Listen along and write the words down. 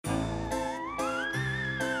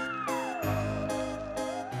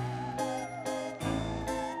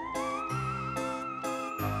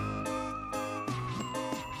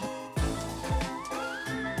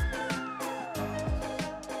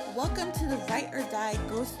to Write or Die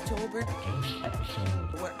Ghosttober,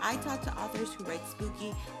 where I talk to authors who write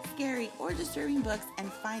spooky, scary, or disturbing books and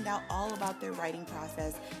find out all about their writing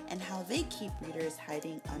process and how they keep readers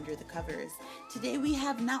hiding under the covers. Today we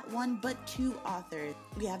have not one but two authors.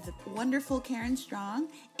 We have the wonderful Karen Strong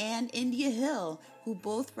and India Hill, who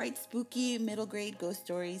both write spooky middle grade ghost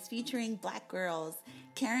stories featuring Black girls.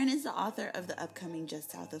 Karen is the author of the upcoming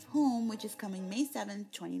Just South of Home, which is coming May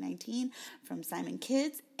 7th, 2019 from Simon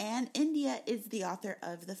Kids, and India is the author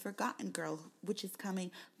of The Forgotten Girl, which is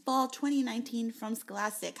coming fall 2019 from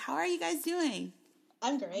Scholastic. How are you guys doing?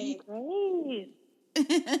 I'm great. Great.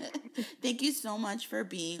 Thank you so much for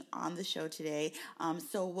being on the show today.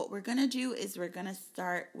 So what we're going to do is we're going to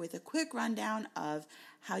start with a quick rundown of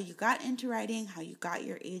how you got into writing, how you got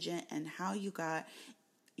your agent, and how you got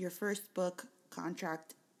your first book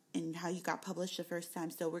contract and how you got published the first time.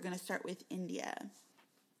 So we're going to start with India.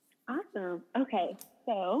 Awesome. Okay.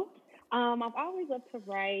 So I've always loved to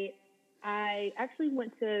write. I actually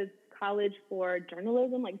went to college for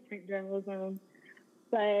journalism, like print journalism.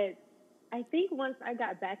 But I think once I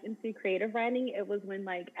got back into creative writing, it was when,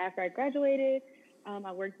 like, after I graduated,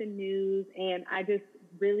 I worked in news, and I just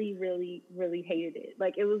really, really, really hated it.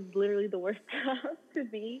 Like, it was literally the worst job to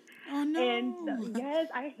me. Oh, no. And so, yes,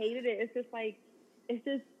 I hated it. It's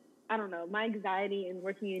just, I don't know, my anxiety in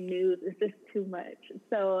working in news is just too much.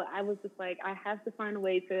 So I was just like, I have to find a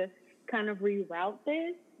way to kind of reroute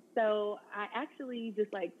this. So I actually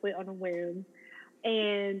just, like, quit on a whim.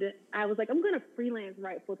 And I was like, I'm going to freelance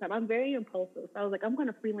write full time. I'm very impulsive. So I was like, I'm going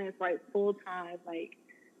to freelance write full time, like,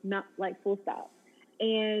 not like full stop.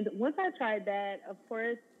 And once I tried that, of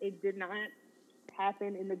course, it did not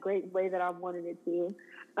happen in the great way that I wanted it to.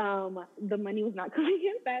 The money was not coming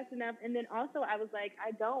in fast enough. And then also I was like,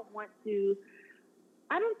 I don't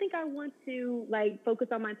think I want to, like, focus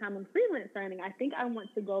on my time on freelance writing. I think I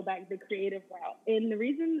want to go back the creative route. And the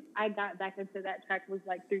reason I got back into that track was,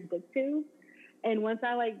 like, through BookTube. And once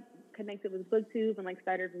I, like, connected with BookTube and, like,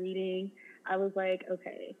 started reading, I was like,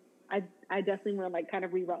 okay, I definitely want to, like, kind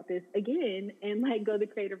of reroute this again and, like, go the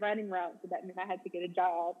creative writing route. So that meant I had to get a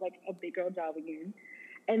job, like a big girl job again.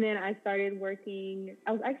 And then I started working.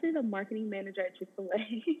 I was actually the marketing manager at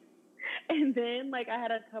Chick-fil-A. And then, like, I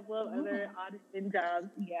had a couple of other audition jobs.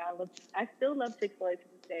 Yeah, I still love Chick-fil-A to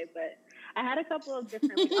this day, but I had a couple of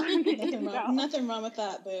different, like, audition jobs. Nothing wrong with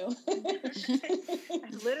that, boo. I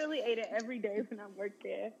literally ate it every day when I worked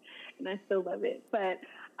there, and I still love it. But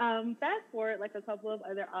fast forward, like, a couple of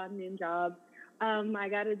other odd-end jobs. I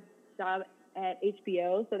got a job at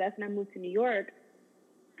HBO, so that's when I moved to New York.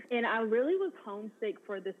 And I really was homesick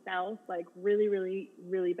for the South, like, really, really,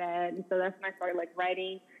 really bad. And so that's when I started, like,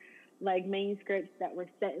 writing, like, manuscripts that were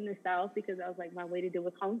set in the South because that was, like, my way to deal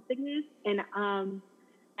with homesickness. And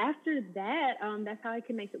after that, that's how I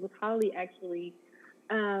connected with Holly, actually.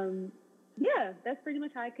 Yeah, that's pretty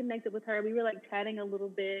much how I connected with her. We were, like, chatting a little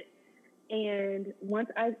bit. And once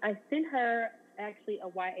I sent her, actually, a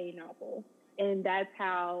YA novel. And that's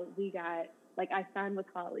how we got, like, I signed with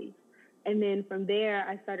Holly. And then from there,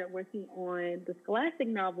 I started working on the Scholastic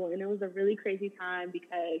novel. And it was a really crazy time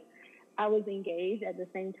because I was engaged at the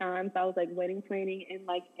same time. So I was, like, wedding planning and,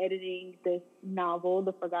 like, editing this novel,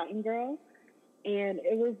 The Forgotten Girl. And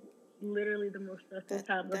it was literally the most stressful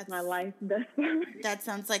time of my life thus far. That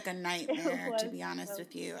sounds like a nightmare, to be honest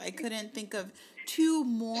with you. I couldn't think of two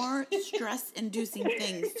more stress-inducing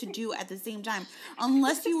things to do at the same time,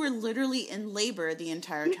 unless you were literally in labor the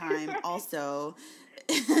entire time also.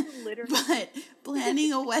 Literally. But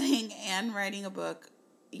planning a wedding and writing a book,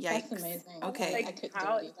 yikes. That's amazing. Okay. Like, I couldn't do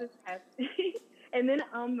it either. Happening. And then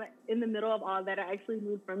in the middle of all that, I actually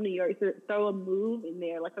moved from New York to throw a move in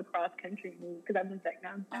there, like a cross-country move, because I moved back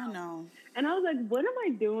down south. Oh, no. And I was like, what am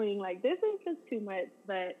I doing? Like, this is just too much.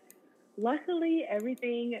 But luckily,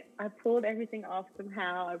 I pulled everything off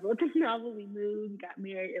somehow. I wrote the novel, we moved, got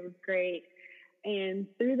married. It was great. And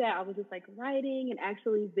through that, I was just, like, writing and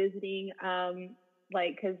actually visiting,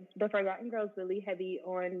 like, because The Forgotten Girl is really heavy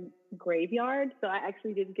on graveyards. So I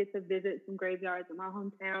actually did get to visit some graveyards in my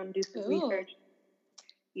hometown, do some research.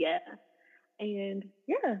 Yeah. And,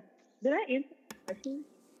 yeah. Did I answer the question?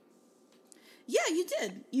 Yeah, you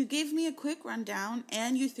did. You gave me a quick rundown,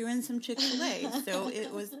 and you threw in some Chick-fil-A, so it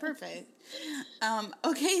was perfect.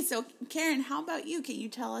 Okay, so Karen, how about you? Can you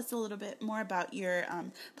tell us a little bit more about your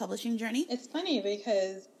publishing journey? It's funny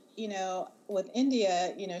because, you know, with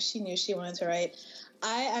India, you know, she knew she wanted to write.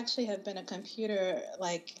 I actually have been a computer,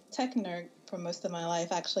 like, tech nerd for most of my life.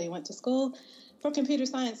 I actually went to school for computer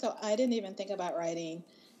science, so I didn't even think about writing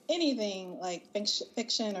anything like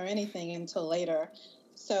fiction or anything until later.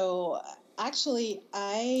 So actually,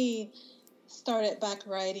 I started back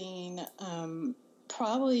writing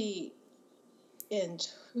probably in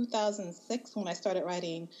 2006 when I started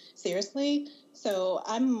writing seriously. So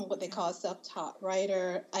I'm what they call a self-taught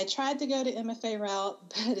writer. I tried to go the MFA route,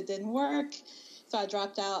 but it didn't work. So I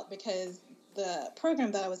dropped out because the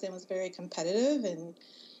program that I was in was very competitive and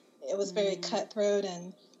it was very cutthroat.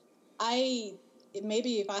 And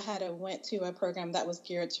maybe if I had went to a program that was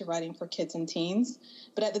geared to writing for kids and teens,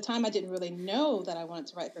 but at the time I didn't really know that I wanted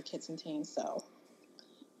to write for kids and teens. So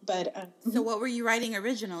what were you writing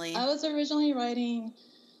originally? I was originally writing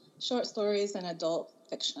short stories and adult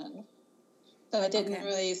fiction. So I didn't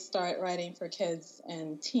really start writing for kids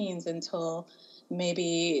and teens until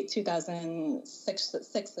maybe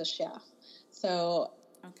 2006-ish, yeah. So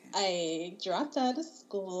I dropped out of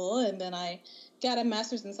school and then I got a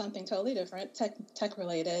master's in something totally different, tech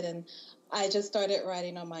related, and I just started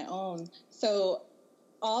writing on my own. So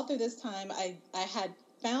all through this time, I had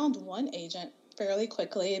found one agent fairly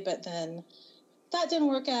quickly, but then that didn't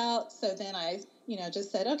work out. So then I,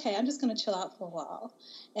 just said, okay, I'm just going to chill out for a while.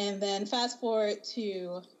 And then fast forward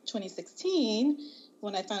to 2016,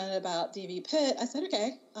 when I found out about DV Pitt, I said,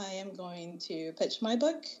 okay, I am going to pitch my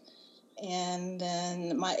book. And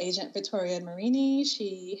then my agent, Victoria Marini,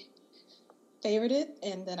 she favored it.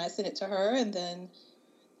 And then I sent it to her. And then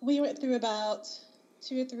we went through about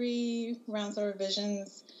 2 or 3 rounds of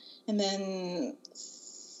revisions. And then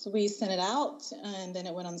we sent it out, and then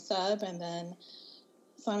it went on sub, and then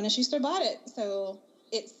Simon & Schuster bought it. So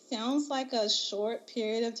it sounds like a short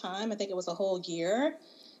period of time. I think it was a whole year,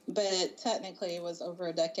 but technically it was over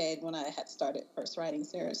a decade when I had started first writing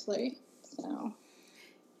seriously. So,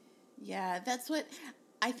 yeah, that's what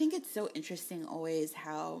I think. It's so interesting always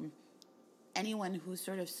how anyone who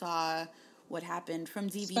sort of saw what happened from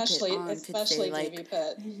DV Pitt on could say, like, DV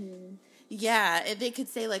Pitt. Yeah, they could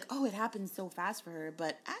say, like, oh, it happened so fast for her,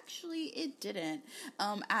 but actually it didn't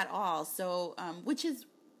at all. So, which is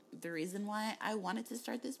the reason why I wanted to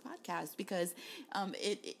start this podcast, because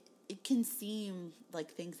it can seem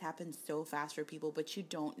like things happen so fast for people, but you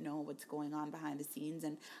don't know what's going on behind the scenes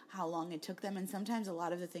and how long it took them. And sometimes a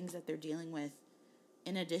lot of the things that they're dealing with,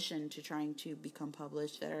 in addition to trying to become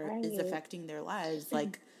published, that is affecting their lives,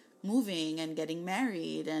 like moving and getting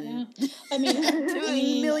married and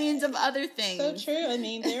doing millions of other things. So true. I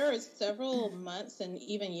mean, there are several months and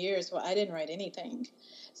even years where I didn't write anything.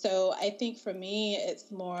 So I think for me,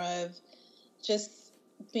 it's more of just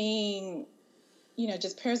being,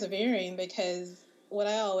 just persevering, because what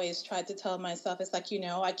I always tried to tell myself is like,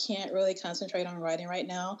 I can't really concentrate on writing right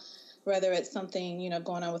now. Whether it's something,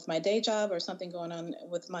 going on with my day job or something going on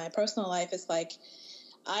with my personal life, it's like,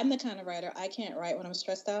 I'm the kind of writer, I can't write when I'm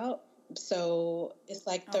stressed out. So it's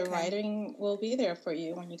like the writing will be there for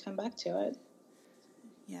you when you come back to it.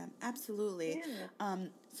 Yeah, absolutely. Yeah.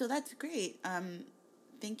 So that's great.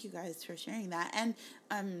 Thank you guys for sharing that.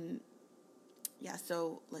 And yeah,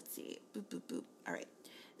 so let's see. Boop, boop, boop. All right.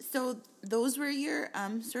 So those were your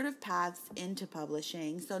sort of paths into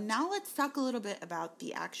publishing. So now let's talk a little bit about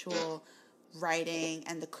the actual writing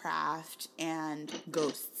and the craft and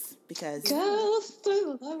ghosts, because ghosts,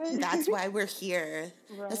 I love it. That's why we're here.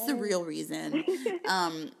 Right. That's the real reason.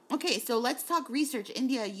 Okay, so let's talk research.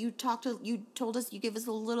 India, you told us, you gave us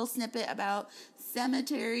a little snippet about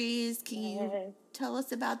cemeteries. Can you tell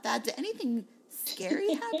us about that? Did anything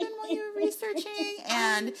scary happen while you were researching?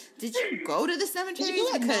 And did you go to the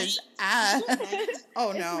cemeteries? Because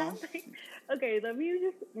oh no. Okay, let me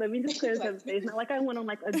just clear something. It's not like I went on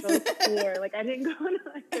like a ghost tour. Like I didn't go on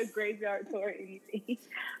like a graveyard tour or anything.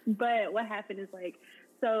 But what happened is like,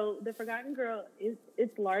 so The Forgotten Girl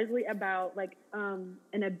it's largely about like an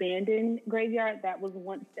abandoned graveyard that was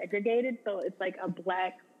once segregated. So it's like a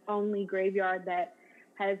Black only graveyard that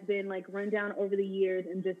has been like run down over the years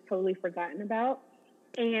and just totally forgotten about.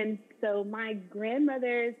 And so my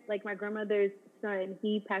grandmother's son,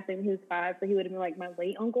 he passed away when he was 5, so he would have been like my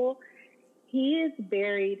late uncle. He is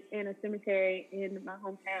buried in a cemetery in my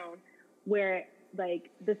hometown where, like,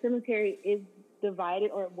 the cemetery is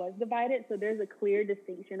divided, or it was divided. So there's a clear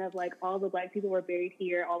distinction of, like, all the Black people were buried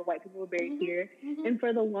here, all the white people were buried here. Mm-hmm. And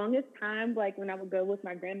for the longest time, like, when I would go with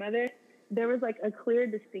my grandmother, there was, like, a clear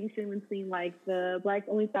distinction between, like, the Blacks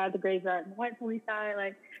only side of the graveyard and the whites only side.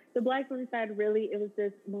 Like, the Blacks only side, really, it was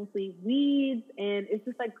just mostly weeds, and it's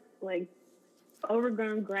just, like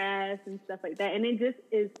overgrown grass and stuff like that. And it just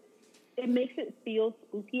is... It makes it feel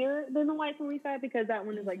spookier than the white only side, because that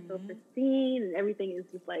one is like so pristine and everything is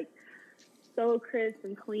just like so crisp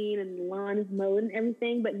and clean and the lawn is mowed and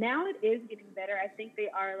everything. But now it is getting better. I think they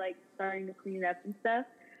are like starting to clean it up and stuff.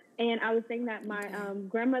 And I was saying that my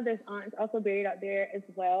grandmother's aunt is also buried out there as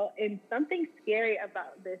well. And something scary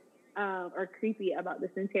about this or creepy about the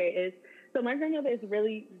cemetery is, so my grandmother is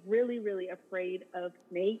really, really, really afraid of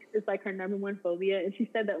snakes. It's like her number one phobia. And she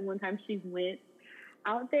said that one time she went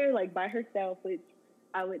out there like by herself, which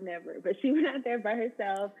I would never, but she went out there by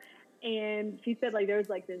herself, and she said like there was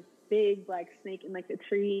like this big black snake in like the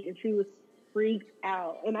tree, and she was freaked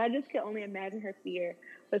out. And I just could only imagine her fear.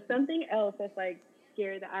 But something else that's like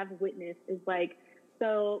scary that I've witnessed is like,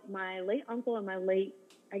 so my late uncle and my late,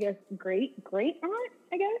 I guess, great aunt,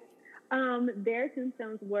 I guess, their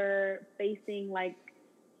tombstones were facing like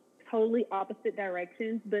totally opposite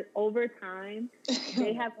directions, but over time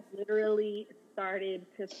they have literally started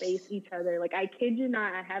to face each other. Like, I kid you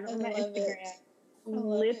not, I have it on my Instagram.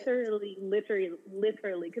 Literally,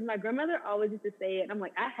 because my grandmother always used to say it, and I'm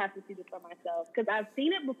like, I have to see this for myself, because I've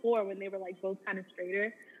seen it before when they were like both kind of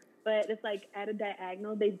straighter, but it's like at a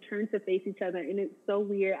diagonal they've turned to face each other, and it's so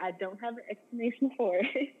weird. I don't have an explanation for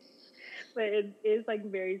it, but it is like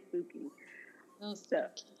very spooky. Oh,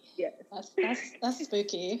 spooky. So, yeah, that's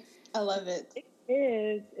spooky. I love it. It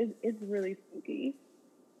is. It's really spooky.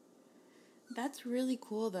 That's really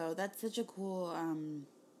cool, though. That's such a cool,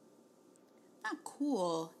 not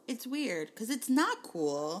cool. It's weird, because it's not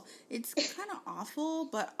cool. It's kind of awful,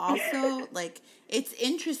 but also, like, it's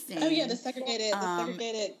interesting. Oh, yeah, the segregated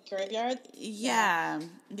graveyard. Yeah,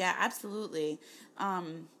 absolutely.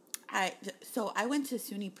 So I went to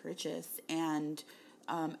SUNY Purchase, and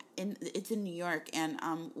it's in New York, and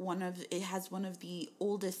it has one of the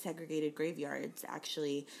oldest segregated graveyards,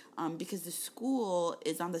 actually, because the school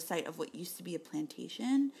is on the site of what used to be a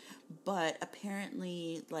plantation, but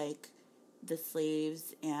apparently, like, the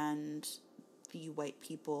slaves and the white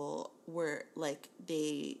people were, like,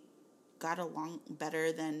 they got along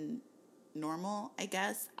better than normal, I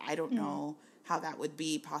guess. I don't know how that would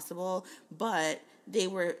be possible, but they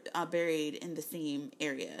were buried in the same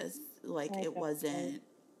areas. Like, it wasn't...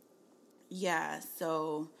 Yeah,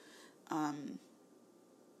 so... I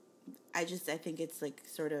think it's, like,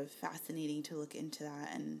 sort of fascinating to look into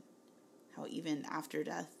that, and how even after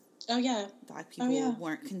death, Black people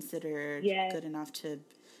weren't considered good enough to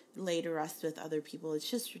lay to rest with other people. It's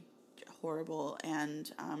just horrible.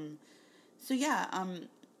 And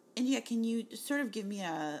India, can you sort of give me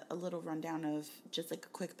a little rundown of just like a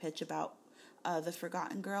quick pitch about The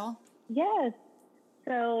Forgotten Girl? Yes.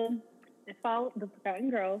 So The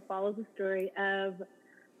Forgotten Girl follows the story of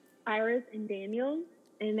Iris and Daniel,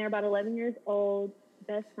 and they're about 11 years old,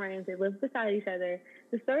 best friends. They live beside each other.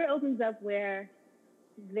 The story opens up where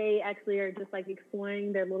they actually are just like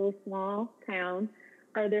exploring their little small town,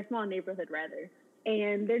 or their small neighborhood rather.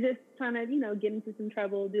 And they're just trying to, get into some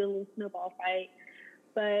trouble, do a little snowball fight.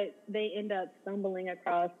 But they end up stumbling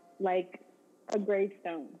across like a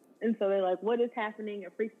gravestone. And so they're like, what is happening?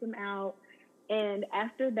 It freaks them out. And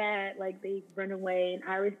after that, like, they run away, and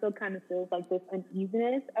Iris still kind of feels like this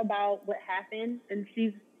uneasiness about what happened. And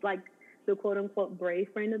she's like the quote unquote brave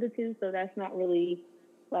friend of the two. So that's not really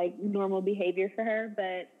like normal behavior for her.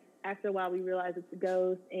 But after a while, we realize it's a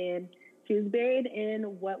ghost, and she was buried in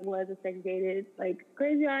what was a segregated like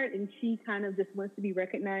graveyard, and she kind of just wants to be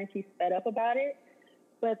recognized. She's fed up about it.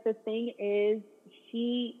 But the thing is,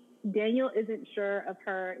 Daniel isn't sure of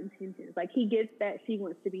her intentions. Like, he gets that she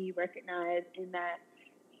wants to be recognized, and that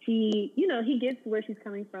she, he gets where she's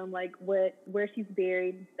coming from, like where she's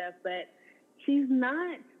buried and stuff, but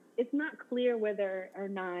it's not clear whether or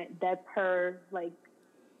not that's her, like,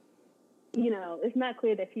 it's not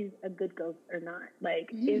clear that she's a good ghost or not.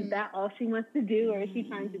 Like, is that all she wants to do, or is she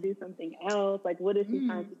trying to do something else? Like, what is she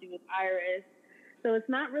trying to do with Iris? So it's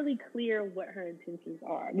not really clear what her intentions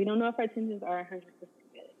are. We don't know if her intentions are 100%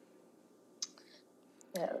 good.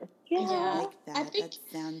 So, I like that. I think,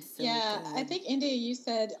 that sounds so good. I think, India, you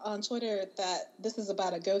said on Twitter that this is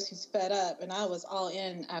about a ghost who's fed up, and I was all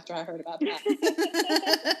in after I heard about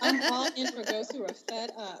that. I'm all in for ghosts who are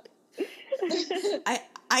fed up.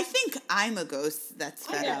 I think I'm a ghost that's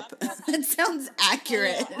fed up. That sounds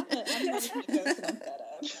accurate. I'm a ghost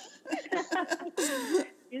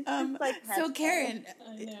and I'm fed up. So Karen,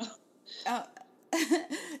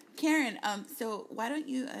 Karen, so why don't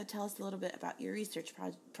you tell us a little bit about your research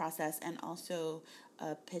process, and also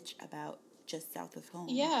a pitch about Just South of Home?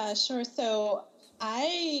 Yeah, sure. So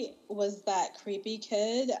I was that creepy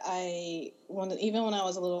kid. Even when I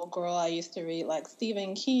was a little girl, I used to read like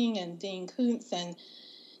Stephen King and Dean Koontz and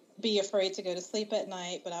be afraid to go to sleep at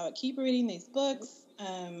night, but I would keep reading these books.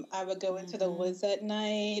 I would go into the woods at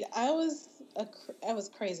night. I was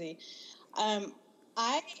crazy. I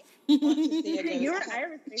want to see a ghost. You're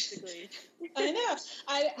Irish, basically. I know.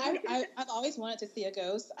 I've always wanted to see a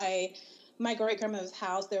ghost. My great grandmother's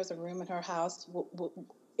house, there was a room in her house.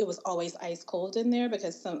 it was always ice cold in there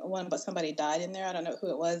because somebody died in there. I don't know who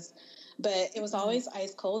it was, but it was always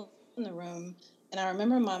ice cold in the room. And I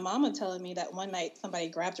remember my mama telling me that one night somebody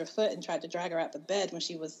grabbed her foot and tried to drag her out the bed when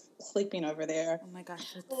she was sleeping over there. Oh my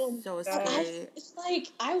gosh, that's so scary. It's like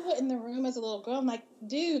I went in the room as a little girl. I'm like,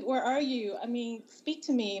 dude, where are you? I mean, speak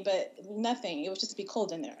to me, but nothing. It was just be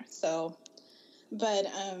cold in there. So, but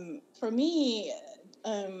for me,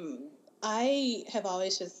 I have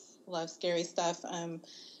always just loved scary stuff.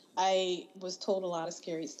 I was told a lot of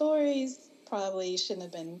scary stories. Probably shouldn't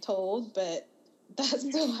have been told, but that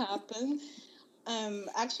still happened.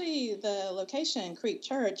 Actually, the location, Creek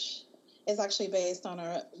Church, is actually based on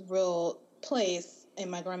a real place in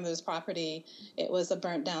my grandmother's property. It was a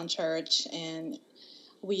burnt down church, and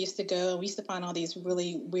we used to go and we used to find all these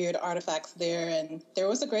really weird artifacts there. And there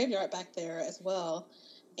was a graveyard back there as well.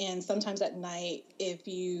 And sometimes at night, if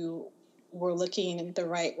you were looking the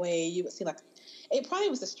right way, you would see like, it probably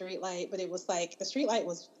was a street light, but it was like, the street light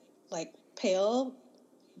was like pale,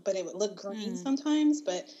 but it would look green sometimes.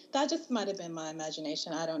 But that just might have been my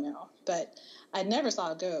imagination. I don't know. But I never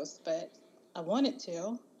saw a ghost, but I wanted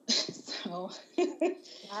to. So.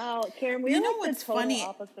 Wow, Karen, we You are know like what's the total funny?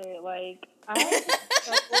 opposite. Like, I'm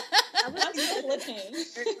still looking.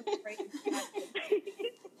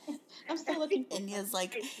 I'm still looking. India's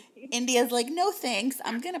like, no thanks.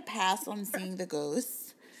 I'm gonna pass on seeing the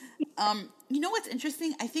ghosts. You know what's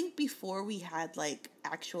interesting? I think before we had like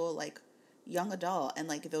actual like young adult and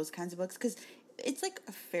like those kinds of books, because it's like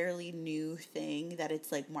a fairly new thing that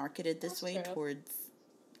it's like marketed this way towards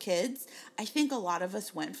kids. I think a lot of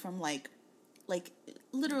us went from like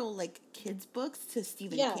literal like kids books to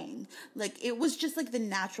Stephen King. Like it was just like the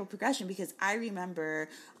natural progression, because I remember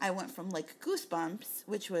I went from like Goosebumps,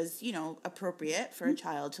 which was, you know, appropriate for a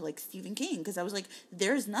child, to like Stephen King, because I was like,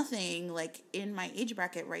 there's nothing like in my age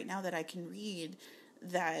bracket right now that I can read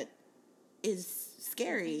that is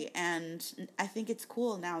scary. And I think it's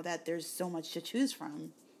cool now that there's so much to choose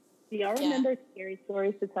from. Do y'all remember Scary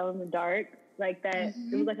Stories to Tell in the Dark? Like that,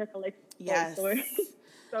 it was like a collection of stories.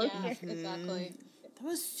 So scary. Exactly. That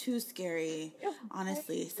was too scary,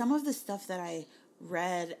 honestly. Some of the stuff that I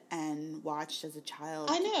read and watched as a child.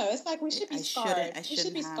 I know. It's like we should be scarred. We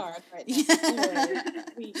should be scarred right now.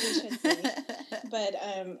 We should be.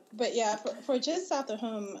 But yeah, for Just South of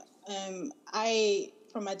Home,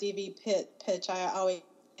 for my DV pitch, I always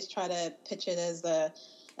try to pitch it as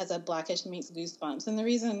a Blackish meets Goosebumps. And the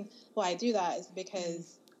reason why I do that is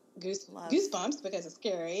because Goosebumps, because it's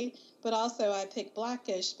scary, but also I picked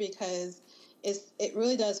Blackish because it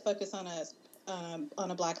really does focus on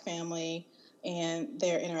a Black family and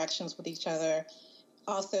their interactions with each other.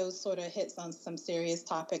 Also sort of hits on some serious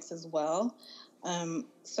topics as well.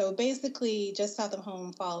 So basically, Just South of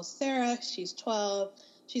Home follows Sarah. She's 12.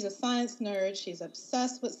 She's a science nerd. She's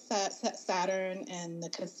obsessed with Saturn and the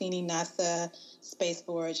Cassini-NASA space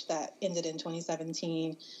voyage that ended in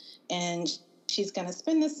 2017. And she's going to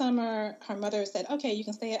spend the summer. Her mother said, okay, you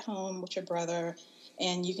can stay at home with your brother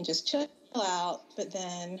and you can just chill out. But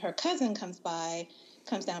then her cousin comes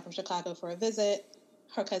down from Chicago for a visit.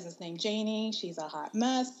 Her cousin's named Janie. She's a hot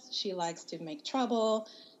mess. She likes to make trouble.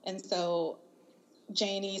 And so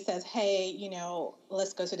Janie says, hey, you know,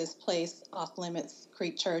 let's go to this place off limits.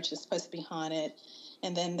 Creek Church is supposed to be haunted.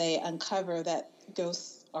 And then they uncover that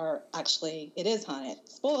ghosts it is haunted.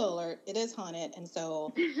 Spoiler alert, it is haunted. And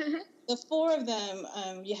so the four of them,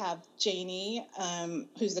 you have Janie,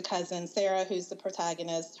 who's the cousin, Sarah, who's the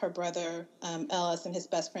protagonist, her brother, Ellis, and his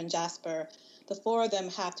best friend, Jasper. The four of them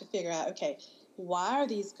have to figure out, okay, why are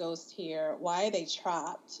these ghosts here? Why are they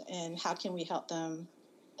trapped? And how can we help them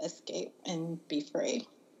escape and be free?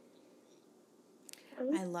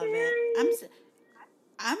 I love it.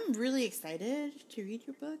 I'm really excited to read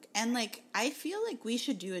your book, and like I feel like we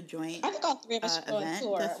should do a joint. I think all three of us should go on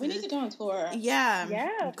tour. We need to go on tour.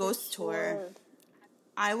 Yeah, ghost tour.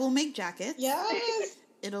 I will make jackets. Yes,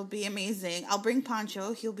 it'll be amazing. I'll bring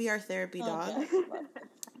Pancho. He'll be our therapy dog. Yes.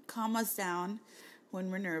 Calm us down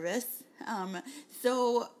when we're nervous.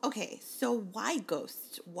 So why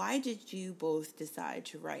ghosts? Why did you both decide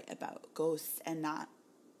to write about ghosts and not,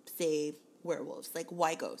 say, werewolves? Like,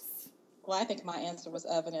 why ghosts? Well, I think my answer was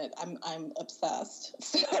evident. I'm obsessed.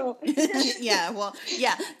 So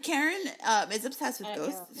Karen is obsessed with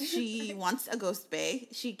ghosts. She wants a ghost bay.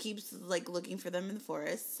 She keeps like looking for them in the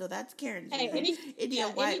forest. So that's Karen's. Hey, any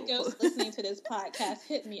ghost listening to this podcast,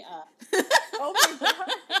 hit me up. Oh my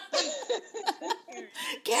god,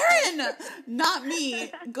 Karen, not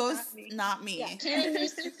me. Ghosts, not me. Yeah, Karen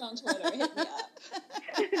Newsom's on Twitter. Hit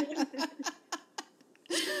me up.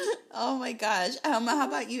 Oh my gosh. How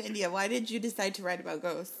about you, India? Why did you decide to write about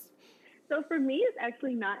ghosts? So for me, it's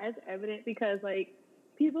actually not as evident because, like,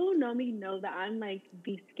 people who know me know that I'm, like,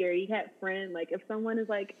 the scary cat friend. Like, if someone is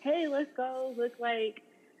like, hey, let's go look, like,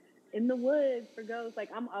 in the woods for ghosts, like,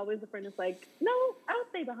 I'm always the friend that's like, no, I'll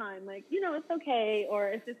stay behind. Like, you know, it's okay. Or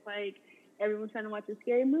it's just, like, everyone's trying to watch a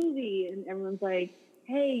scary movie, and everyone's like,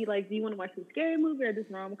 hey, like, do you want to watch the scary movie or this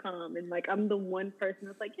rom-com? And, like, I'm the one person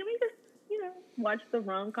that's like, can we just, you know, watch the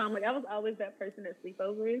rom-com? Like, I was always that person at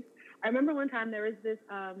sleepovers. I remember one time there's this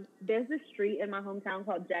street in my hometown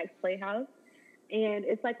called Jack's Playhouse, and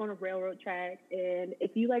it's like on a railroad track. And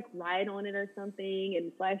if you like ride on it or something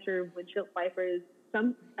and flash your windshield wipers,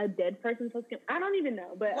 a dead person's supposed to. I don't even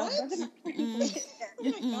know, but what? Oh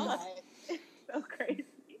my God, it's so crazy.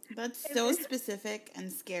 That's so specific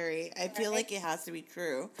and scary. I feel like it has to be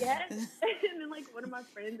true. Yes. And then like one of my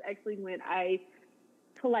friends actually went. I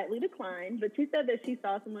politely declined, but she said that she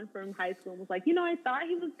saw someone from high school and was like, you know, I thought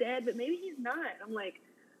he was dead, but maybe he's not. I'm like,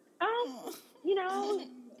 you know,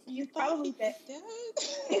 you thought probably dead?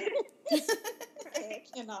 I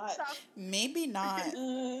cannot. Maybe not.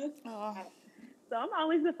 So I'm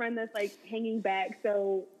always the friend that's like hanging back.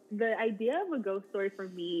 So the idea of a ghost story for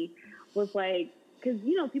me was like, because,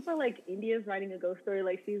 you know, people are like, India's writing a ghost story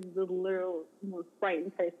like she's the literal most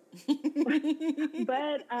frightened person.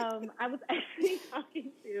 But I was actually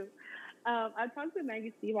talking to, I talked to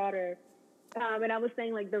Maggie Stiefvater, and I was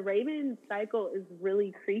saying, like, the Raven cycle is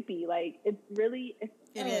really creepy. Like, it is.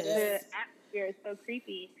 The atmosphere is so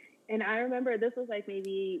creepy. And I remember this was like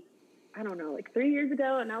maybe, I don't know, like 3 years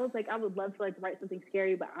ago, and I was like, I would love to like write something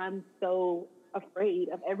scary, but I'm so afraid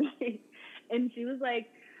of everything. And she was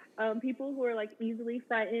like, people who are like easily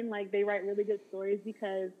frightened, like they write really good stories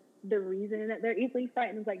because the reason that they're easily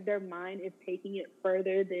frightened is like their mind is taking it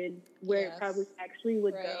further than where it probably actually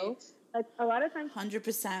would go. Like a lot of times,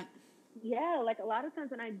 100%. Yeah, like a lot of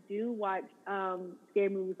times when I do watch scary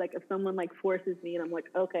movies, like if someone like forces me and I'm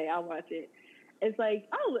like, okay, I'll watch it. It's like,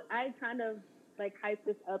 oh, I kind of like hyped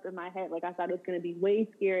this up in my head. Like I thought it was going to be way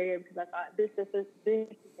scarier because I thought this is going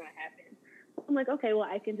to happen. I'm like, okay, well,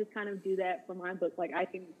 I can just kind of do that for my book. Like I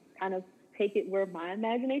can kind of take it where my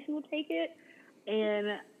imagination will take it.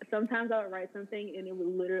 And sometimes I would write something and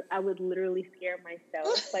I would literally scare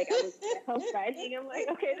myself. Like I was writing. I'm like,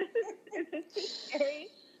 okay, this is too scary.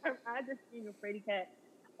 I just being a fraidy cat.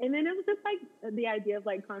 And then it was just like the idea of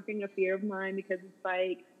like conquering a fear of mine because it's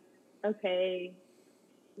like, okay,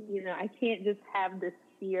 you know, I can't just have this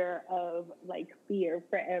fear of like fear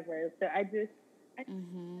forever. So I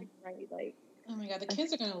write like, oh my God, the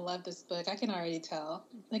kids are going to love this book. I can already tell.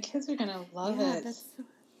 The kids are going to love it.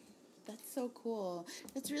 That's so cool.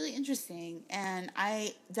 That's really interesting. And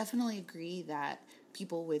I definitely agree that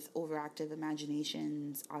people with overactive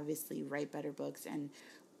imaginations obviously write better books. And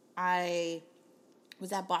I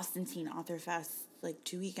was at Boston Teen Author Fest like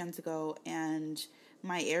 2 weekends ago, and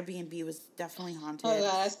my Airbnb was definitely haunted. Oh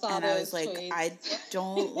God, I saw and those I was like, tweets. I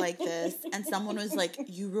don't like this. And someone was like,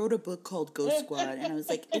 you wrote a book called Ghost Squad. And I was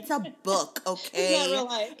like, it's a book, okay? It's not real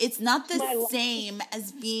life. It's not the same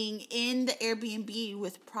as being in the Airbnb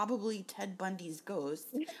with probably Ted Bundy's ghost,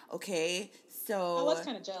 okay? So I was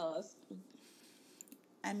kind of jealous.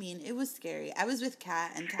 I mean, it was scary. I was with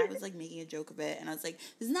Kat, and Kat was like making a joke of it, and I was like,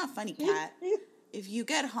 this is not funny, Kat. If you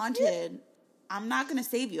get haunted, I'm not going to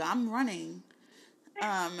save you. I'm running.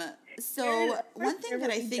 So one thing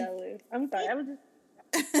that I think... Jealous. I'm sorry, I was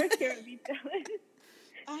just scared to be jealous.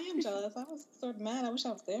 I am jealous. I was sort of mad. I wish I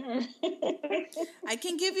was there. I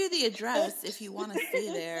can give you the address if you want to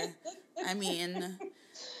stay there. I mean,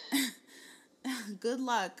 good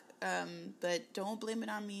luck, but don't blame it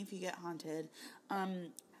on me if you get haunted.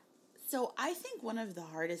 So I think one of the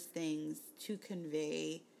hardest things to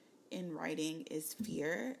convey in writing is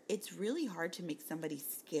fear. It's really hard to make somebody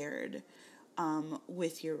scared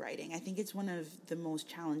with your writing. I think it's one of the most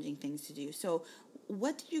challenging things to do. So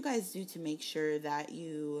what did you guys do to make sure that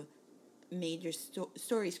you made your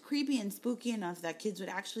stories creepy and spooky enough that kids would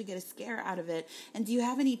actually get a scare out of it? And do you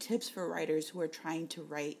have any tips for writers who are trying to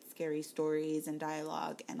write scary stories and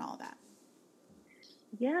dialogue and all that?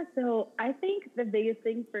 Yeah, so I think the biggest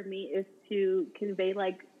thing for me is to convey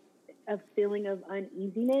like a feeling of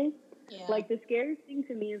uneasiness. Yeah. Like the scariest thing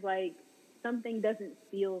to me is like something doesn't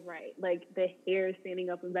feel right. Like the hair standing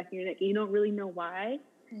up in the back of your neck and you don't really know why.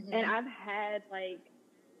 Mm-hmm. And I've had like,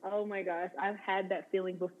 oh my gosh, I've had that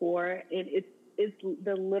feeling before, and it's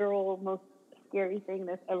the literal most scary thing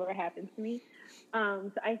that's ever happened to me.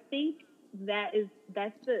 So I think that's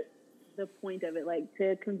the point of it, like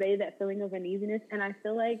to convey that feeling of uneasiness. And I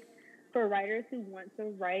feel like for writers who want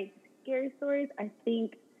to write scary stories, I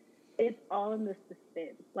think it's all in the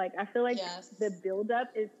suspense. Like I feel like the buildup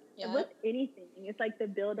is with anything, it's like the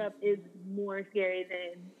buildup is more scary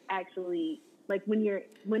than actually like when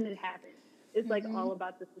it happens. It's like all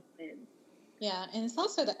about the suspense. Yeah, and it's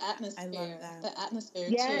also the atmosphere. I love that. The atmosphere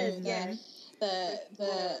Yes, too. yes.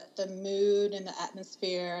 The mood and the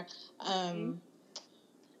atmosphere.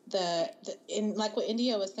 In like what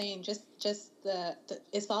India was saying, just the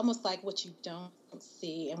it's almost like what you don't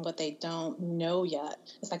see and what they don't know yet.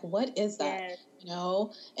 It's like, what is that? Yes. You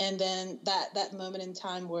know? And then that moment in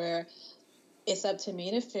time where it's up to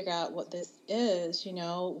me to figure out what this is, you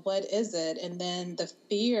know, what is it? And then the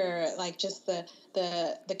fear, like just the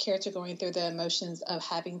character going through the emotions of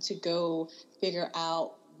having to go figure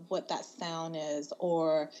out what that sound is,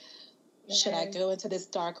 or should I go into this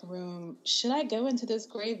dark room? Should I go into this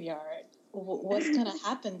graveyard? What's going to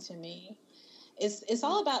happen to me? It's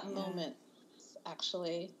all about moments,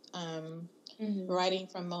 actually. Writing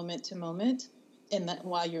from moment to moment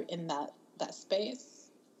while you're in that space.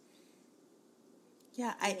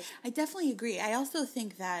 Yeah, I definitely agree. I also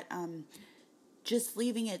think that just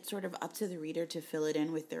leaving it sort of up to the reader to fill it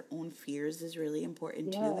in with their own fears is really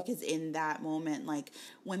important too, because in that moment, like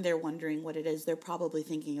when they're wondering what it is, they're probably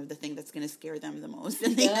thinking of the thing that's going to scare them the most,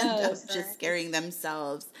 and they end up just scaring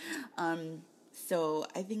themselves. So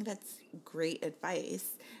I think that's great advice.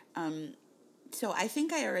 So I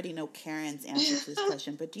think I already know Karen's answer to this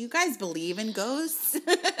question, but do you guys believe in ghosts?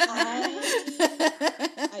 I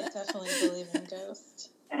definitely believe in ghosts.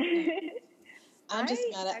 I'm just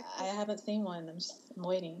mad I haven't seen one. I'm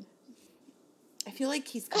waiting. I feel like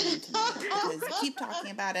he's coming to me because you keep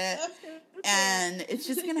talking about it, and it's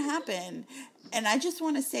just going to happen. And I just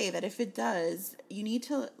want to say that if it does, you need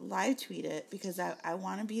to live tweet it, because I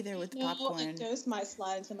want to be there with the popcorn. A ghost might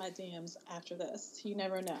slide into my DMs after this. You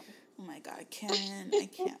never know. Oh my God, Karen, I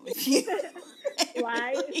can't with you.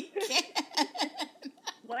 Why? Really can't.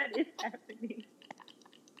 What is happening?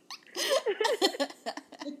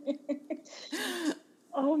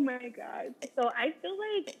 Oh my God. So I feel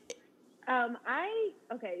like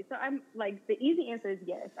so I'm like, the easy answer is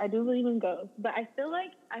yes, I do believe in ghosts, but I feel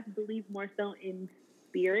like I believe more so in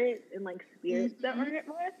spirits and like spirits that aren't at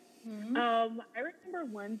rest. I remember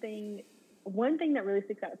one thing that really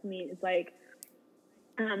sticks out to me is like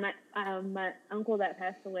my uncle that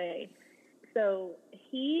passed away. So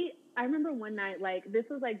I remember one night, like this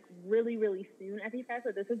was like really, really soon after he passed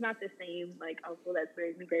away. This is not the same like uncle that's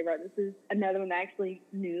buried in the graveyard. This is another one that I actually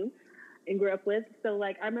knew and grew up with. So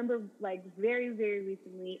like I remember like very, very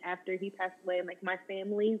recently after he passed away, and like my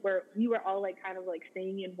family we were all like kind of like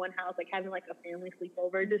staying in one house, like having like a family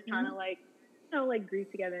sleepover, just trying to like, you know, like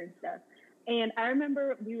grieve together and stuff. And I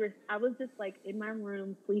remember I was just like in my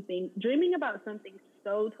room sleeping, dreaming about something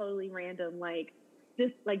so totally random, like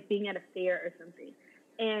just like being at a fair or something.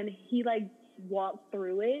 And he like walked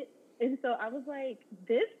through it. And so I was like,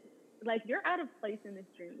 you're out of place in this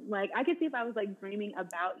dream. Like I could see if I was like dreaming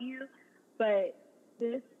about you, but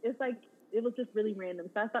this is like, it was just really random.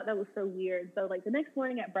 So I thought that was so weird. So like the next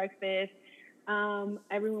morning at breakfast,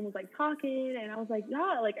 everyone was like talking, and I was like,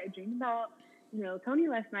 yeah, like I dreamed about, you know, Tony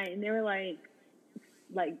last night. And they were like,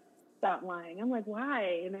 stop lying. I'm like,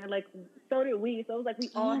 why? And they're like, so did we. So it was like, we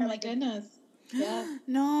all had like goodness. Yeah.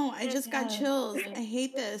 No, I just got chills. I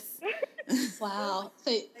hate this. Wow.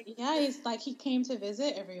 So yeah, it's like he came to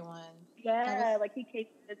visit everyone. Yeah, like he came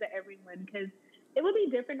to visit everyone, because it would be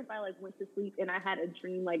different if I like went to sleep and I had a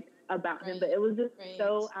dream like about him, but it was just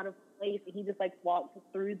so out of place, and he just like walked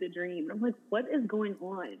through the dream. I'm like, what is going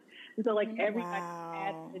on? And so like everybody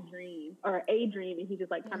had a dream, and he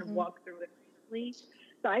just like kind of walked through it.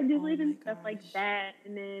 So I do believe in stuff like that.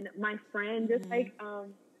 And then my friend, just like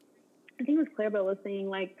I think it was Clarabelle was saying,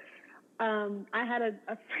 like I had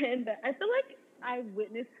a friend that I feel like I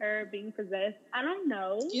witnessed her being possessed. I don't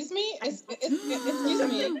know. Excuse me?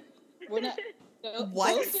 Excuse me. We're not.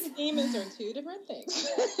 What? Ghosts and demons are two different things.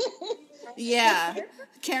 Yeah.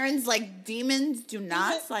 Karen's like, demons do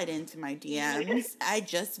not slide into my DMs. I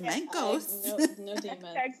just meant ghosts. No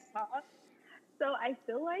demons. So I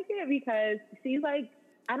feel like it because she's like,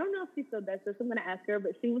 I don't know if she still does this. I'm going to ask her,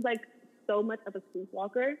 but she was like so much of a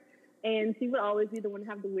sleepwalker. And she would always be the one to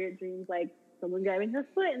have the weird dreams, like someone grabbing her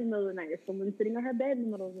foot in the middle of the night, or someone sitting on her bed in the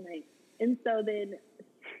middle of the night. And so then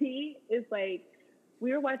she is like,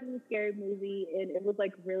 we were watching a scary movie, and it was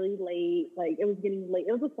like really late. Like it was getting late.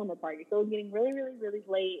 It was a slumber party, so it was getting really, really, really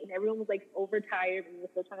late, and everyone was like overtired, and we were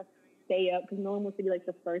still trying to stay up because no one wants to be like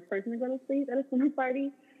the first person to go to sleep at a slumber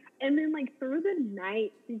party. And then like through the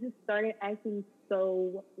night, she just started acting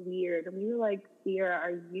so weird, and we were like,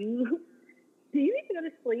 Sierra, do you need to go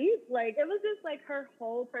to sleep? Like it was just like her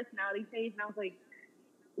whole personality changed, and I was like,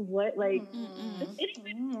 what? Like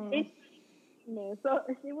No, so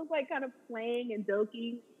she was like kind of playing and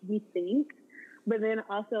joking, we think. But then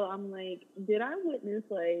also I'm like, did I witness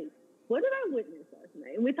what did I witness last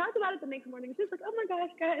night? And we talked about it the next morning. She was like, oh my gosh,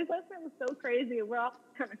 guys, last night was so crazy. And we're all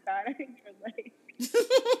kind of crying.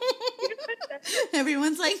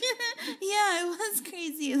 Everyone's like, yeah, it was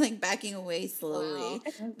crazy, like backing away slowly.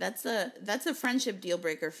 Wow. That's a friendship deal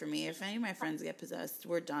breaker for me. If any of my friends get possessed,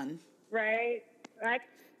 we're done. Right.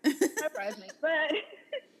 Surprise me. But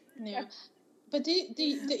yeah. But do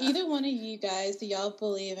either one of you guys, do y'all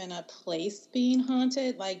believe in a place being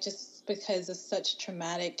haunted? Like, just because of such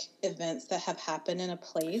traumatic events that have happened in a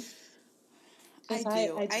place? I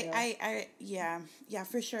do. I yeah,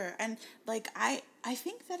 for sure. And like, I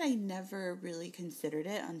think that I never really considered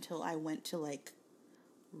it until I went to like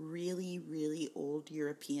really, really old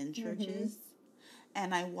European churches.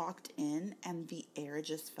 And I walked in and the air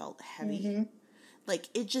just felt heavy. Like,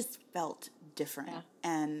 it just felt different. Yeah.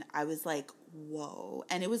 And I was like, whoa.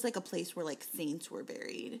 And it was like a place where like saints were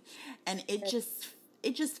buried. And it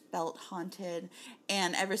just felt haunted.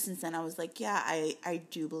 And ever since then I was like, yeah, I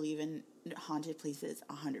do believe in haunted places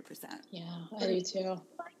 100%. Yeah, I do too.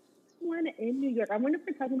 One in New York. I wonder if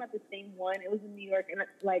we're talking about the same one. It was in New York, and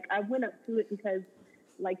like I went up to it because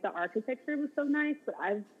like the architecture was so nice, but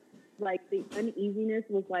the uneasiness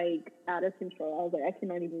was like out of control. I was like, I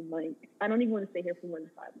cannot even I don't even want to stay here for more than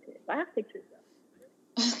 5 minutes. I have pictures though.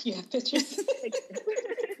 You have pictures?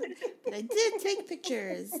 I did take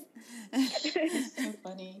pictures. It's so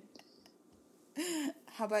funny.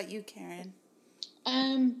 How about you, Karen?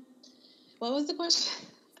 What was the question?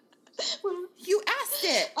 You asked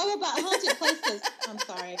it. Oh, about haunted places. I'm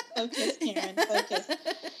sorry. Focus, Karen. Focus.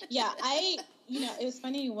 Yeah, it was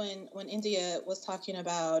funny when India was talking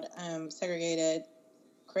about segregated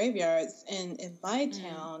graveyards in my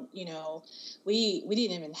town. We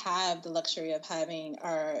didn't even have the luxury of having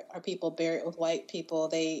our people buried with white people.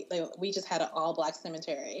 We just had an all black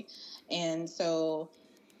cemetery, and so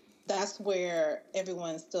that's where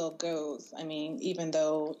everyone still goes. I mean, even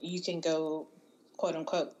though you can go, quote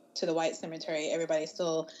unquote, to the white cemetery, everybody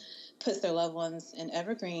still puts their loved ones in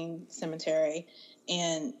Evergreen Cemetery,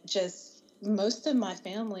 and just most of my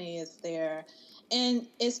family is there. And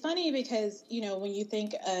it's funny because, when you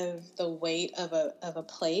think of the weight of a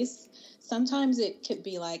place, sometimes it could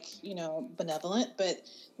be like, benevolent, but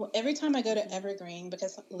every time I go to Evergreen,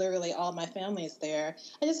 because literally all my family is there,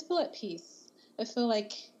 I just feel at peace. I feel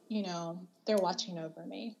like, they're watching over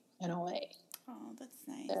me in a way. Oh, that's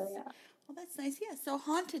nice. So, yeah. Well, that's nice. Yeah, so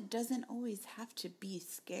haunted doesn't always have to be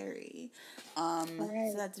scary. Right.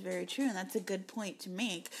 So that's very true, and that's a good point to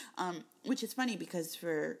make. Which is funny because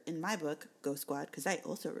in my book, Ghost Squad, because I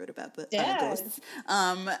also wrote about ghosts.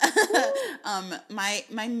 My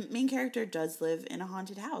main character does live in a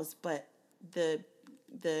haunted house, but the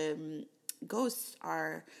ghosts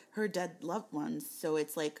are her dead loved ones. So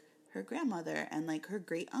it's like her grandmother and like her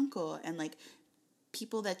great uncle and like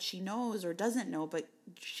people that she knows or doesn't know, but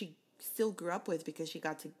she still grew up with because she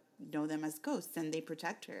got to know them as ghosts, and they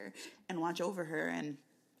protect her and watch over her, and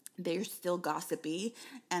they're still gossipy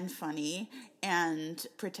and funny and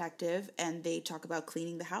protective, and they talk about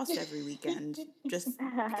cleaning the house every weekend just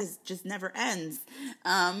because it just never ends.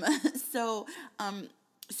 So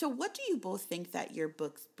what do you both think that your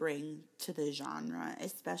books bring to the genre,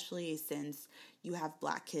 especially since you have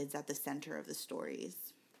Black kids at the center of the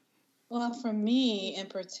stories? Well, for me in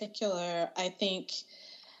particular, I think,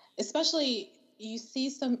 especially you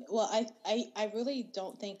see I really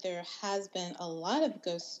don't think there has been a lot of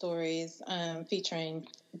ghost stories featuring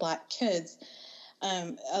Black kids.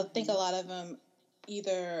 I think a lot of them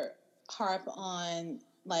either harp on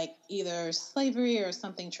like either slavery or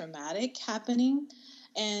something traumatic happening.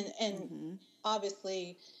 And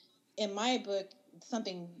obviously in my book,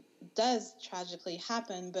 something does tragically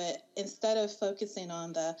happen, but instead of focusing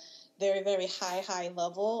on the very, very high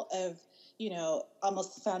level of,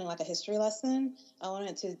 almost sounding like a history lesson, I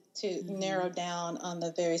wanted to narrow down on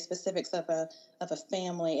the very specifics of a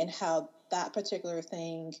family and how that particular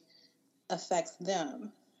thing affects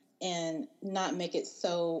them, and not make it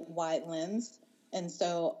so wide lens. And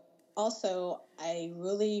so also I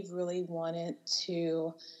really, really wanted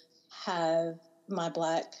to have my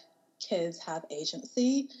Black kids have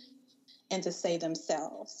agency and to say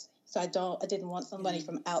themselves. So I didn't want somebody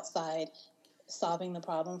from outside solving the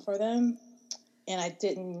problem for them. And I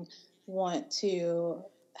didn't want to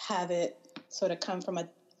have it sort of come from an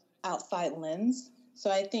outside lens. So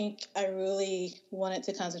I think I really wanted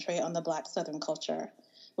to concentrate on the Black Southern culture,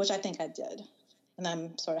 which I think I did. And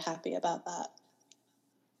I'm sort of happy about that.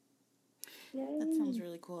 That sounds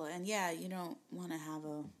really cool. And yeah, you don't want to have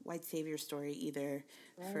a white savior story either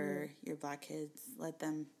for your Black kids. Let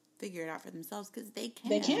them figure it out for themselves because they can.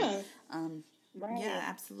 They can. Yeah,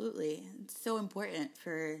 absolutely. It's so important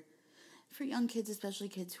for young kids, especially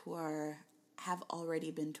kids who have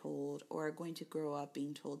already been told or are going to grow up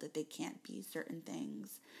being told that they can't be certain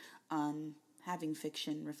things. Having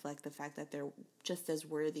fiction reflect the fact that they're just as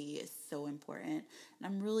worthy is so important. And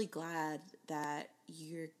I'm really glad that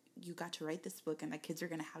you got to write this book and that kids are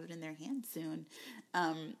going to have it in their hands soon.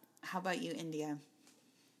 How about you, India?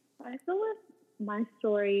 I feel with my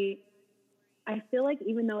story, I feel like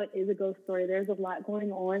even though it is a ghost story, there's a lot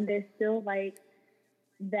going on. There's still like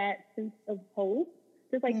that sense of hope.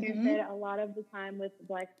 Just like you said, a lot of the time with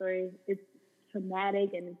Black stories, it's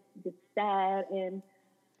traumatic and it's just sad. And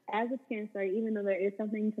as a trans story, even though there is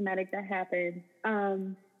something traumatic that happens,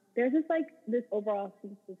 there's just like this overall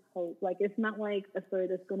sense of hope. Like it's not like a story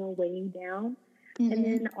that's going to weigh you down. And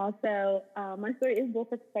then also, my story is both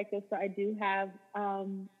perspectives. So I do have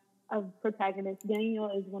a protagonist.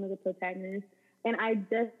 Daniel is one of the protagonists. And I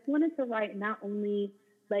just wanted to write not only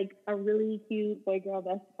like a really cute boy-girl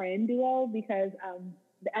best friend duo because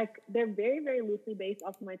they're very, very loosely based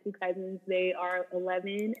off of my two cousins. They are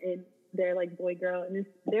 11 and they're like boy-girl. And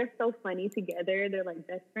they're so funny together. They're like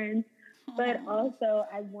best friends. But also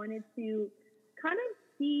I wanted to kind of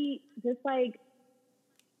see just like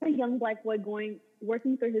a young Black boy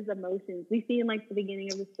working through his emotions. We see in like the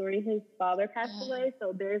beginning of the story, his father passed away.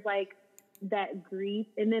 So there's like that grief.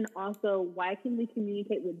 And then also, why can we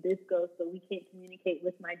communicate with this ghost but we can't communicate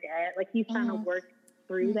with my dad? Like he's trying to work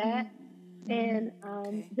through that. And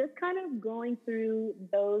just kind of going through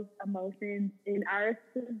those emotions. And ours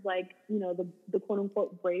is like, you know, the quote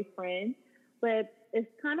unquote brave friend. But it's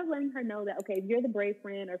kind of letting her know that, okay, if you're the brave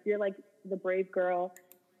friend or if you're like the brave girl,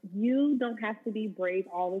 you don't have to be brave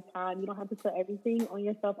all the time. You don't have to put everything on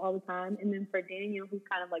yourself all the time. And then for Daniel, who's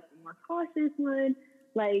kind of like the more cautious one,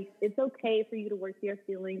 like it's okay for you to work through your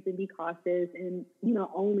feelings and be cautious and, you know,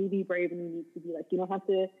 only be brave when you need to be. Like you don't have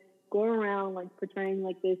to go around like portraying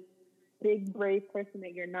like this big brave person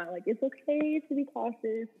that you're not. Like it's okay to be cautious.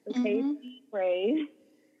 It's okay to be brave.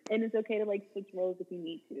 And it's okay to like switch roles if you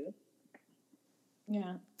need to.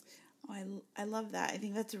 Yeah. Oh, I love that. I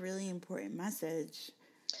think that's a really important message.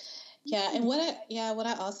 Yeah, and what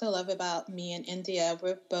I also love about me and India,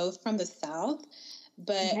 we're both from the South,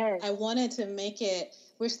 but I wanted to make it.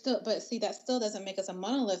 But see, that still doesn't make us a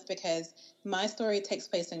monolith because my story takes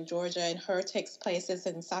place in Georgia and her takes places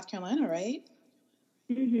in South Carolina, right?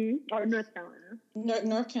 Or North Carolina.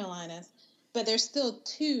 North Carolina, but there's still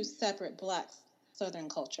two separate Black Southern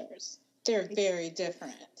cultures. They're very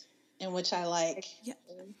different, in which I like.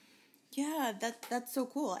 Yeah, that's so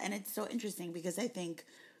cool, and it's so interesting because I think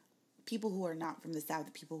people who are not from the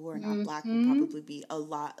South, people who are not Black, will probably be a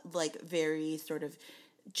lot like very sort of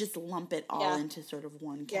just lump it all into sort of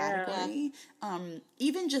one category.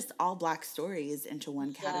 Even just all Black stories into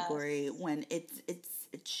one category when it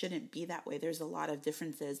shouldn't be that way. There's a lot of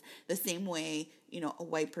differences. The same way, you know, a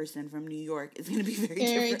white person from New York is going to be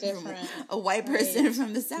very different from a white person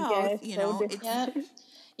from the South. You know,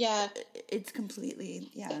 it's completely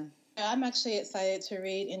I'm actually excited to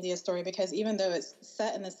read India's story because even though it's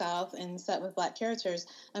set in the South and set with Black characters,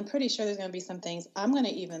 I'm pretty sure there's going to be some things I'm going to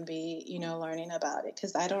even be, you know, learning about it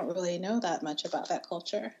because I don't really know that much about that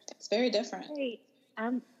culture. It's very different. Hey,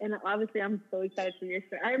 and obviously I'm so excited for your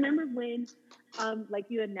story. I remember when, like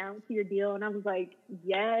you announced your deal, and I was like,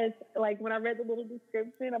 yes. Like when I read the little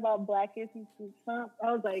description about Black issues through Trump,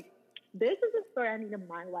 I was like, this is a story I need in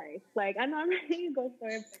my life. Like, I know I'm ready to go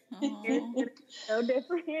story. It's so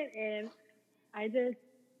different, and I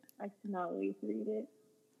cannot wait to read it.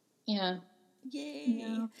 Yeah. Yay.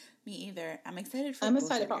 Yeah. Me either. I'm excited for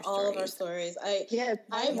all of our stories. I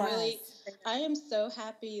am so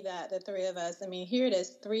happy that the three of us, I mean, here it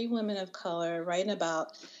is, 3 women of color writing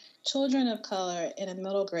about children of color in a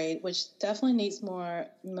middle grade, which definitely needs more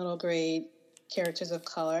middle grade characters of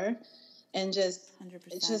color. And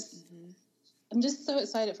 100%. I'm just so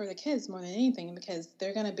excited for the kids more than anything because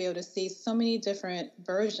they're going to be able to see so many different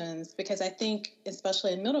versions because I think,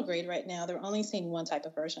 especially in middle grade right now, they're only seeing one type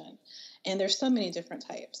of version. And there's so many different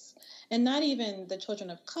types. And not even the children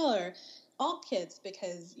of color, all kids,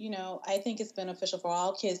 because, you know, I think it's beneficial for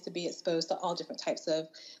all kids to be exposed to all different types of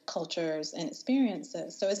cultures and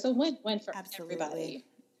experiences. So it's a win-win for everybody.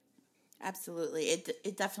 Absolutely.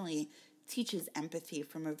 It definitely teaches empathy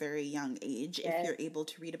from a very young age. If you're able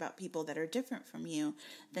to read about people that are different from you,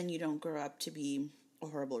 then you don't grow up to be a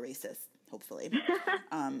horrible racist. hopefully.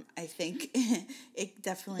 I think it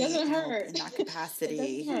definitely Doesn't help hurt. in that capacity.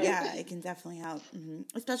 It doesn't hurt. Yeah, it can definitely help.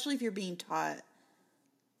 Especially if you're being taught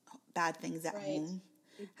bad things at home.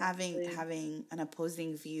 Exactly. Having an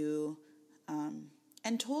opposing view,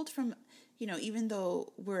 and told from, even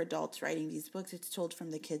though we're adults writing these books, it's told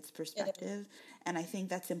from the kid's perspective. And I think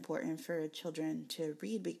that's important for children to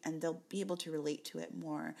read, and they'll be able to relate to it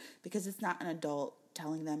more because it's not an adult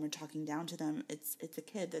telling them or talking down to them. It's a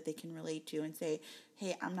kid that they can relate to and say,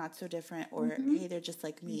 hey, I'm not so different, or hey, they're just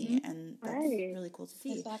like me. And that's really cool to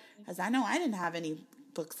see. Because I know I didn't have any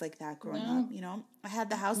books like that growing up. I had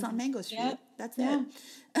The House on Mango Street. That's it.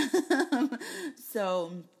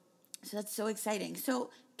 So that's so exciting. So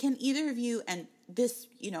can either of you, and this,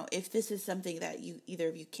 if this is something that either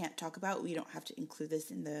of you can't talk about, we don't have to include this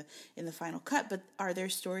in the final cut, but are there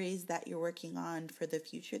stories that you're working on for the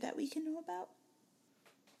future that we can know about?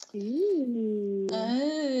 Ooh.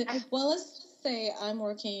 Well, let's just say I'm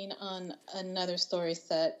working on another story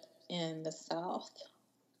set in the South.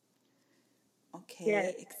 Okay,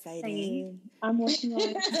 yes, exciting. I'm working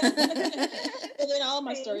on But then all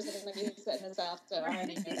my stories are going to be set in the South, so I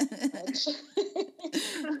already know much.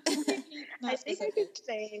 I think I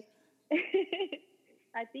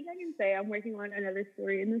can say I'm working on another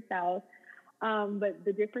story in the South. But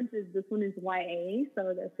the difference is this one is YA,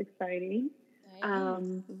 so that's exciting.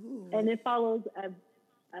 And it follows a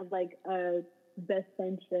best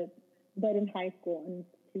friendship, but in high school, and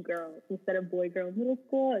two girls instead of boy girl middle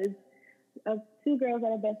school. It's two girls that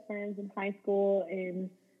are best friends in high school and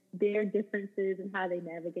their differences and how they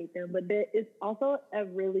navigate them. But there is also a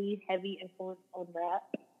really heavy influence on rap,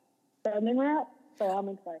 Southern rap. So I'm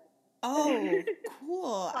excited. Oh,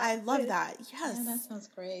 cool! I love that. Yes, yeah, that sounds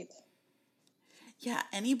great. Yeah,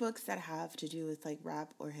 any books that have to do with like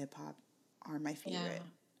rap or hip hop are my favorite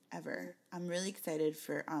ever. I'm really excited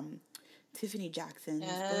for Tiffany Jackson's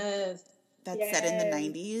book that's set in the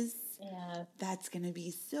 90s. Yeah. That's going to be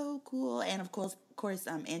so cool. And of course,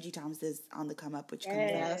 Angie Thomas is on the come up, which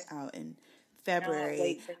comes out in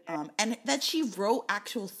February. And that she wrote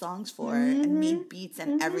actual songs for and made beats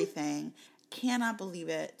and everything. Cannot believe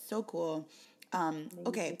it. So cool.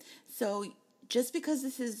 Okay, so just because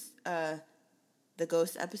this is the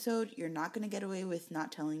ghost episode, you're not going to get away with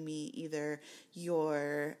not telling me either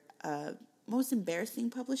your most embarrassing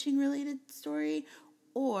publishing related story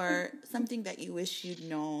or something that you wish you'd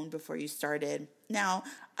known before you started. Now,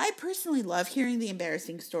 I personally love hearing the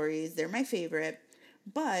embarrassing stories. They're my favorite,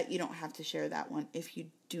 but you don't have to share that one if you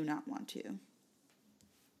do not want to. Do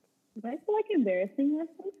I feel like embarrassing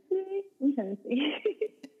myself today? I'm trying to see.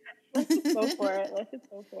 Let's just go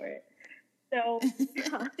for it. So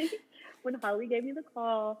when Holly gave me the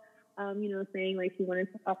call, saying like she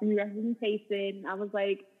wanted to offer me representation, I was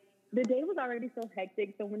like, the day was already so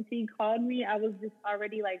hectic. So when she called me, I was just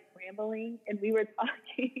already like rambling, and we were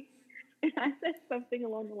talking. And I said something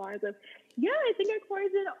along the lines of, "Yeah, I think I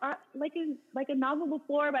quoted like a novel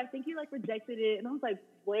before, but I think you like rejected it." And I was like,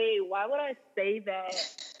 "Wait, why would I say that?"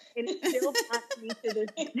 And it still haunts me to this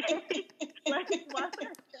day. Like, why would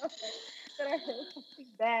I tell her that I heard something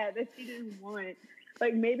bad that she didn't want?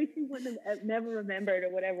 Like, maybe she wouldn't have never remembered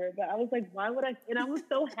or whatever. But I was like, why would I? And I was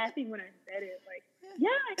so happy when I said it. Like, yeah,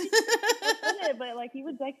 I think I said it, but like he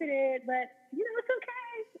rejected it. But it's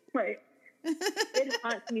okay. Right. It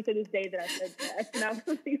haunts me to this day that I said that.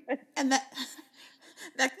 And that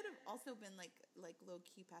could have also been like low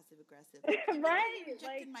key passive aggressive. Like, right.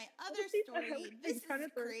 Like my other story. This is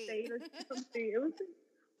great. Or something. It was just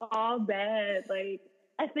all bad. Like,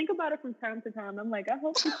 I think about it from time to time. I'm like, I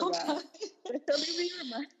hope she forgot. She'll be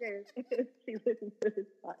reminded if she listens to this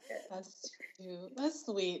podcast. That's cute. That's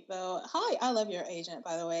sweet, though. Holly, I love your agent,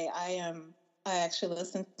 by the way. I actually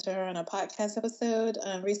listened to her on a podcast episode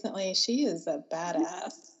recently. She is a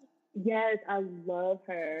badass. Yes, I love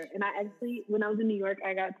her. And I actually, when I was in New York,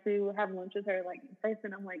 I got to have lunch with her, like, in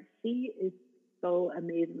person. I'm like, she is so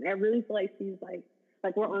amazing. I really feel like she's, like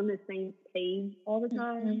we're on the same page all the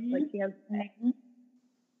time. Mm-hmm. Like, she has...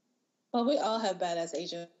 Well, we all have badass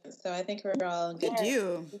agents, so I think we're all good. We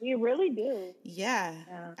do. We really do. Yeah,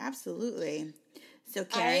 absolutely. So,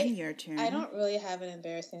 Karen, your turn. I don't really have an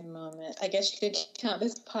embarrassing moment. I guess you could count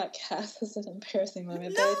this podcast as an embarrassing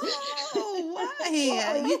moment. No, but...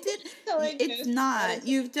 why? You did. It's not.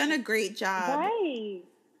 You've done a great job. Right.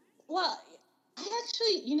 Well, I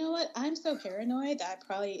actually, you know what? I'm so paranoid that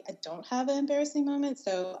I don't have an embarrassing moment.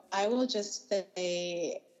 So I will just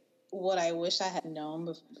say what I wish I had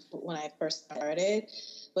known when I first started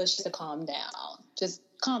was just to calm down. Just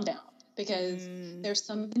calm down. Because there's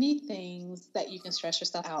so many things that you can stress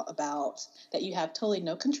yourself out about that you have totally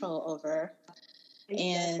no control over.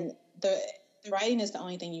 Exactly. And the writing is the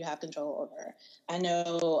only thing you have control over. I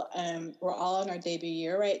know we're all in our debut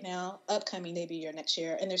year right now, upcoming debut year next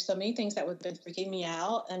year, and there's so many things that have been freaking me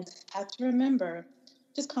out, and I have to remember,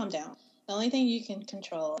 just calm down. The only thing you can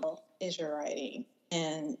control is your writing,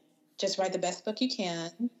 and just write the best book you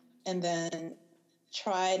can, and then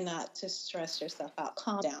try not to stress yourself out.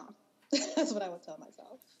 Calm down. That's what I would tell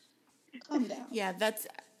myself. Calm down. Yeah,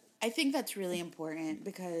 I think that's really important,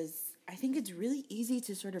 because I think it's really easy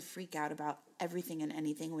to sort of freak out about everything and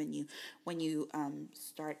anything when you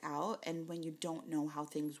start out, and when you don't know how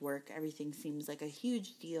things work. Everything seems like a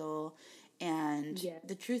huge deal, and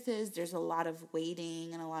the truth is there's a lot of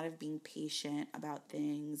waiting and a lot of being patient about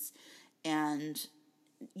things, and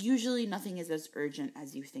usually nothing is as urgent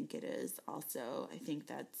as you think it is. Also, I think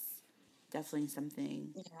that's definitely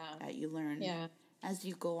something that you learn as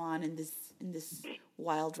you go on in this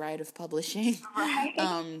wild ride of publishing.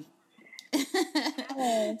 Right.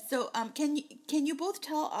 So, can you both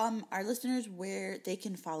tell our listeners where they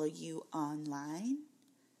can follow you online?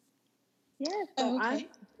 Yeah. So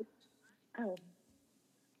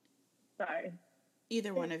sorry.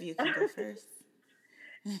 Either one of you can go first.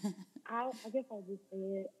 I guess I'll just say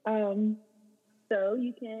it. So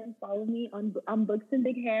you can follow me on Books and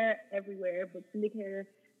Big Hair everywhere. Books and Big Hair,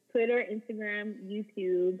 Twitter, Instagram,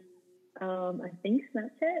 YouTube. I think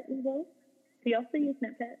Snapchat as well. Do you also use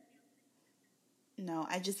Snapchat? No,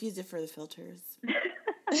 I just use it for the filters.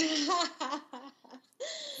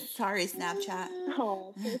 Sorry, Snapchat.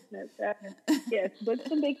 Oh, Snapchat. Yes,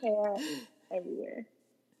 Books and Big Hair everywhere.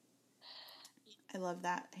 I love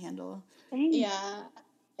that handle. Thanks. Yeah.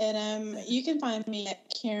 And you can find me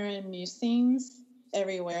at Karen Musings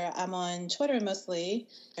everywhere. I'm on Twitter mostly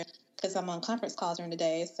because I'm on conference calls during the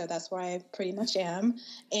day, so that's where I pretty much am.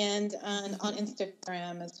 And on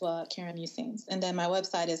Instagram as well, Karen Musings. And then my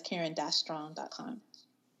website is karen-strong.com.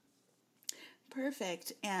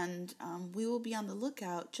 Perfect. And we will be on the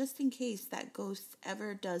lookout just in case that ghost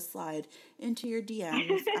ever does slide into your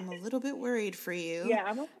DMs. I'm a little bit worried for you.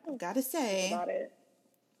 Yeah, I've got to say. About it.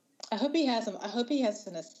 I hope he has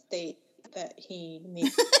an estate that he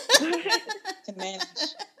needs to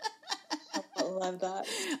manage. I love that.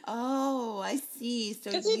 Oh, I see.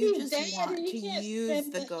 So you just want to use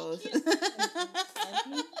the ghost.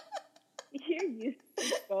 You're used to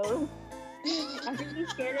the ghost. I'm really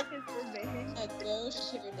scared of his revenge. A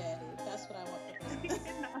ghost sugar daddy. That's what I want for him.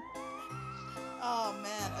 Oh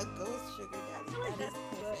man, a ghost sugar daddy. That is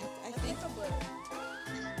perfect. I think